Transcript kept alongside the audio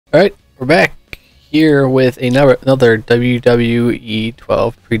Alright, we're back here with another WWE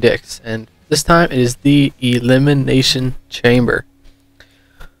 12 predicts, and this time it is the Elimination Chamber.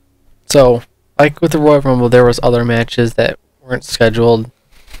 So, like with the Royal Rumble, there was other matches that weren't scheduled.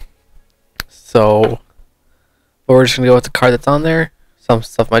 So, but we're just going to go with the card that's on there. Some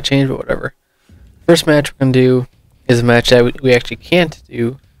stuff might change, but whatever. First match we're going to do is a match that we actually can't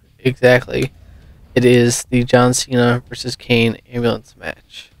do exactly. It is the John Cena versus Kane ambulance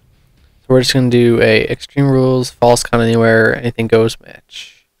match. So we're just going to do a Extreme Rules, Falls Count Anywhere, Anything Goes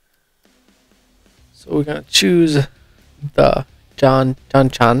match. So we're going to choose the John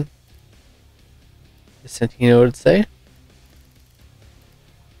Chan, as Santino would say.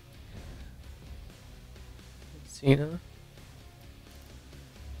 Cena.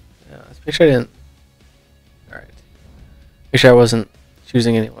 Yeah, let's make sure I didn't. Alright. Make sure I wasn't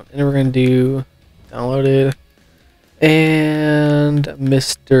choosing anyone. And we're going to do downloaded and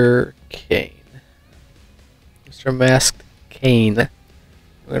Mr. Kane. Mr. Masked Kane. We're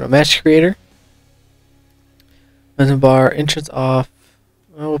going to match creator. Menu bar, entrance off.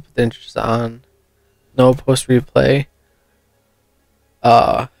 We'll put the entrance on. No post replay.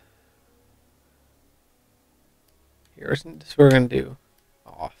 Here's this we're going to do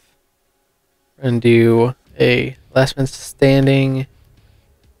off. We're going to do a last man standing.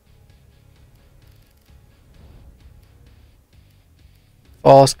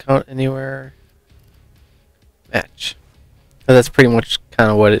 Falls Count Anywhere match. So that's pretty much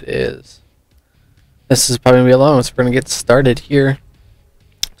kind of what it is. This is probably going to be a long one, so we're going to get started here.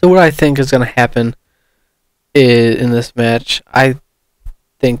 So what I think is going to happen is, in this match, I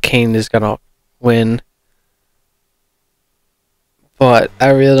think Kane is going to win. But I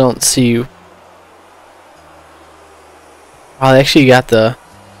really don't see... Well, I actually got the...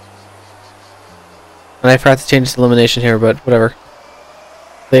 And I forgot to change the elimination here, but whatever.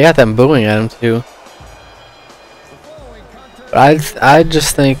 They got them booing at him too. But I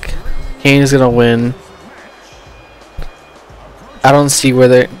just think Kane is gonna win. I don't see where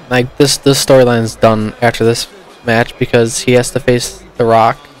they like this storyline's done after this match because he has to face The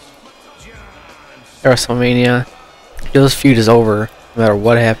Rock at WrestleMania. This feud is over no matter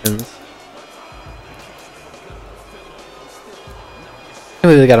what happens. I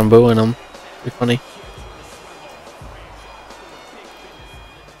believe they got him booing him. Pretty funny.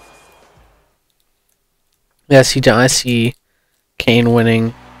 Yeah, I see Kane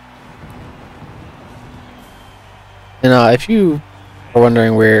winning. And if you are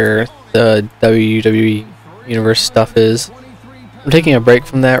wondering where the WWE Universe stuff is, I'm taking a break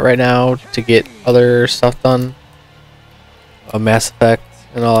from that right now to get other stuff done. Mass Effect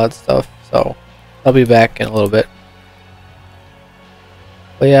and all that stuff. So I'll be back in a little bit.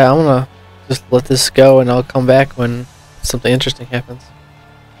 But yeah, I'm gonna just let this go and I'll come back when something interesting happens.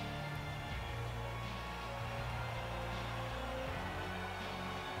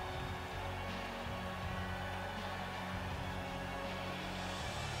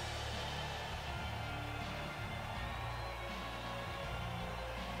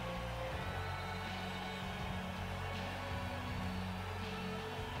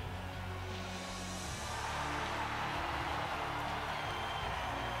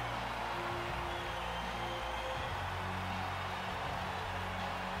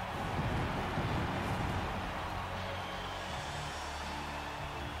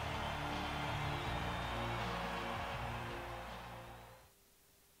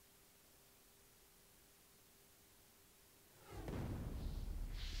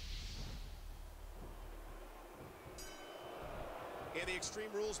 And the Extreme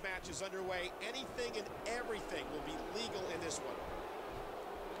Rules match is underway. Anything and everything will be legal in this one.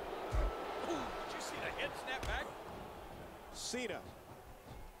 Ooh, did you see the head snap back? Cena.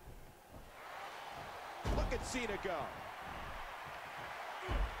 Look at Cena go.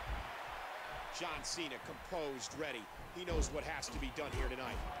 John Cena composed, ready. He knows what has to be done here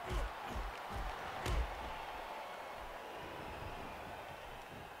tonight.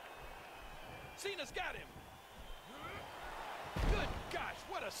 Cena's got him. Good gosh,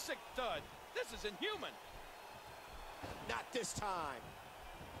 what a sick thud. This is inhuman. Not this time.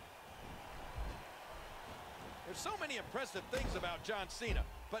 There's so many impressive things about John Cena,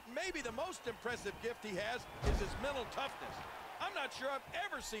 but maybe the most impressive gift he has is his mental toughness. I'm not sure I've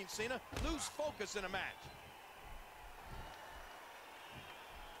ever seen Cena lose focus in a match.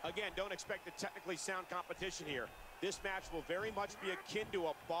 Again, don't expect a technically sound competition here. This match will very much be akin to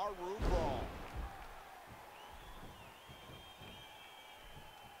a barroom brawl.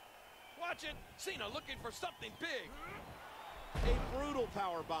 Watch it. Cena looking for something big. A brutal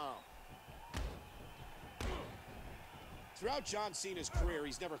power bomb.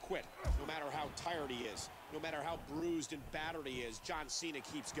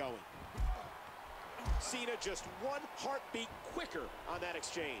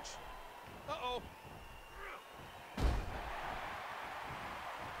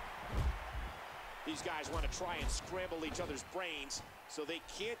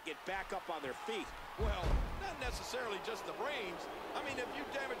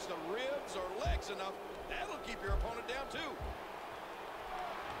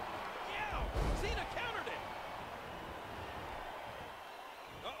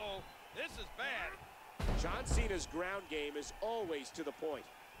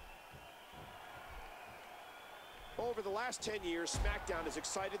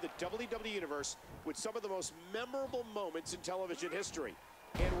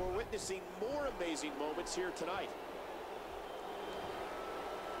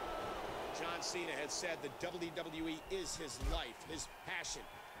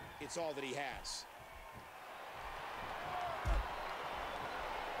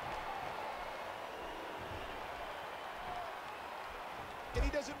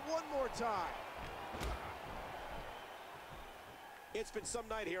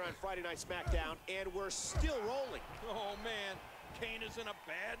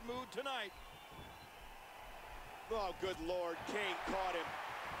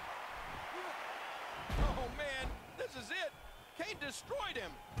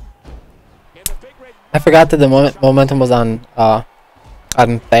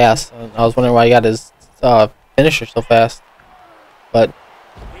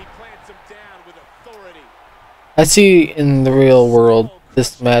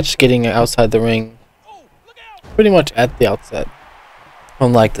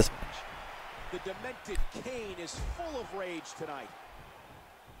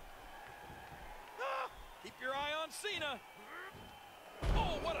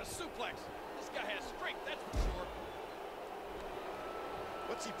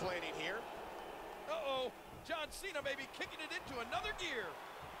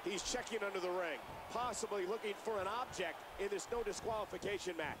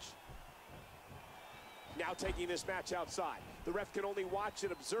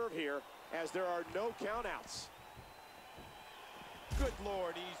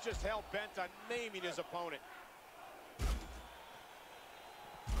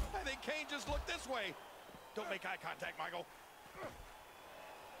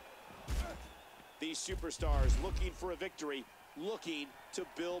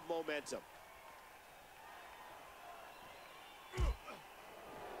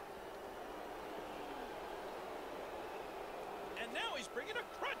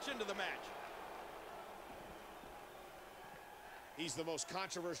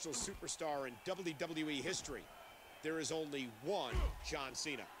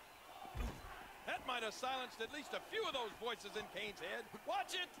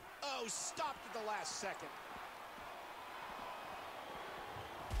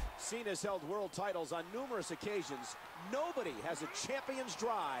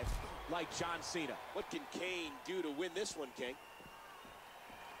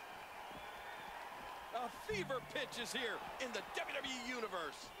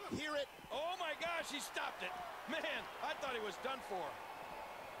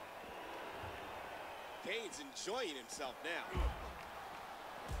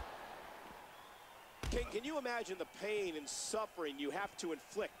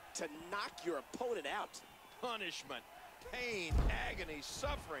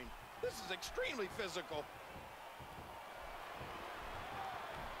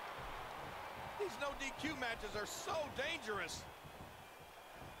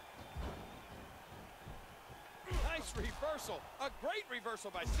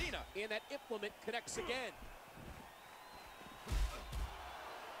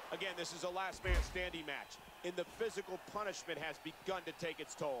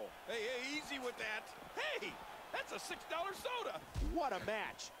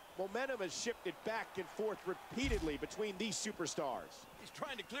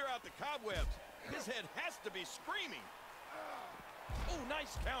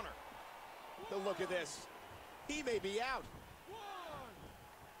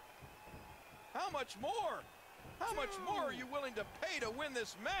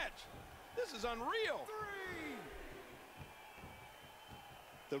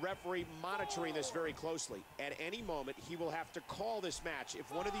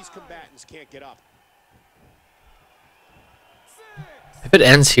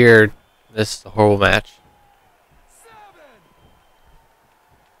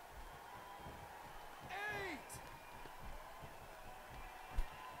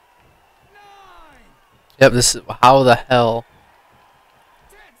 Yep, this is how the hell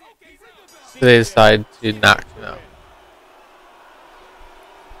they decide to knock him out.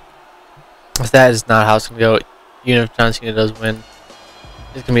 If that is not how it's gonna go, even if John Cena does win,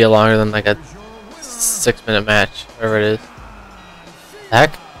 it's gonna be longer than like a 6-minute match, whatever it is.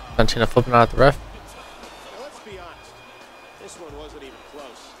 Heck, John Cena flipping out at the ref. Now, let's be honest. This one wasn't even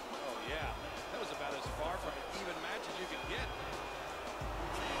close. Oh, yeah. That was about as far from an even match as you could get.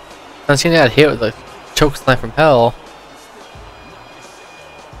 John Cena got hit with a choke slam from hell.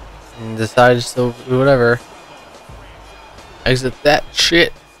 And decided to do whatever. Exit that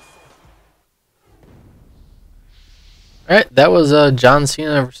shit. Alright, that was John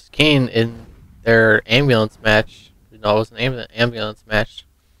Cena versus Kane in their ambulance match. No, it was an ambulance match.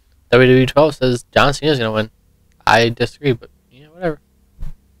 WWE 12 says John Cena's gonna win. I disagree, but yeah, whatever.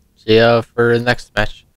 See ya for the next match.